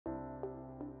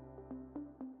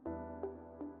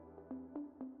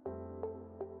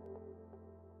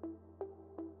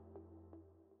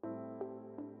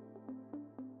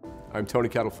I'm Tony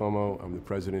Catalfomo. I'm the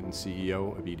president and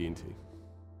CEO of ED&T.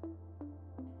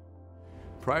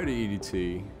 Prior to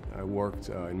ED&T, I worked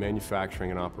in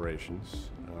manufacturing and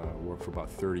operations. Worked for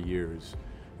about 30 years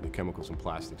in the chemicals and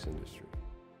plastics industry.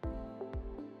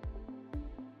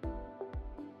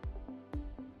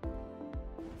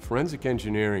 Forensic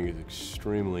engineering is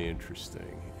extremely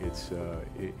interesting. It's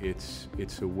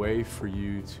a way for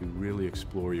you to really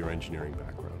explore your engineering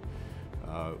background.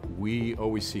 We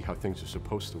always see how things are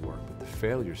supposed to work, but the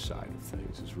failure side of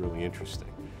things is really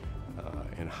interesting,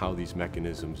 and how these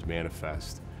mechanisms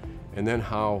manifest, and then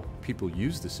how people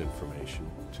use this information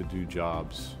to do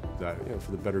jobs that,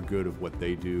 for the better good of what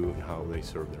they do and how they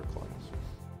serve their clients.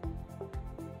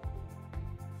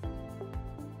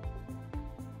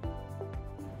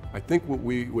 I think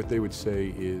what they would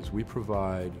say is we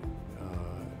provide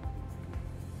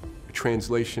a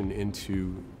translation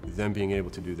into them being able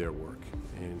to do their work.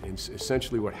 And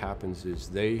essentially what happens is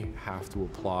they have to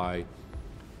apply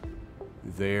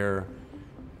their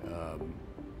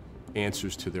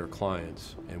answers to their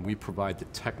clients, and we provide the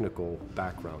technical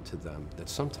background to them that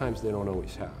sometimes they don't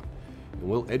always have. And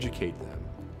we'll educate them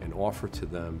and offer to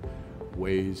them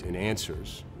ways and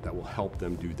answers that will help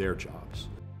them do their jobs.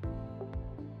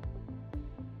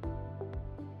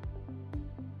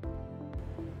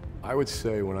 I would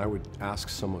say when I would ask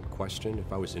someone a question,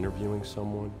 if I was interviewing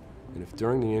someone, and if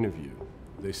during the interview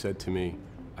they said to me,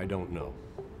 "I don't know,"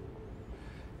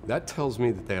 that tells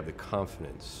me that they have the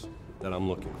confidence that I'm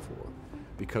looking for.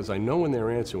 Because I know in their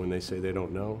answer, when they say they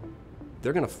don't know,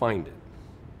 they're going to find it.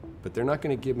 But they're not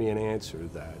going to give me an answer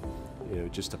that,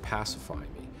 just to pacify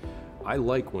me. I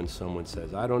like when someone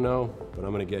says, "I don't know, but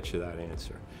I'm going to get you that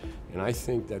answer." And I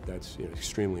think that that's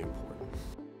extremely important.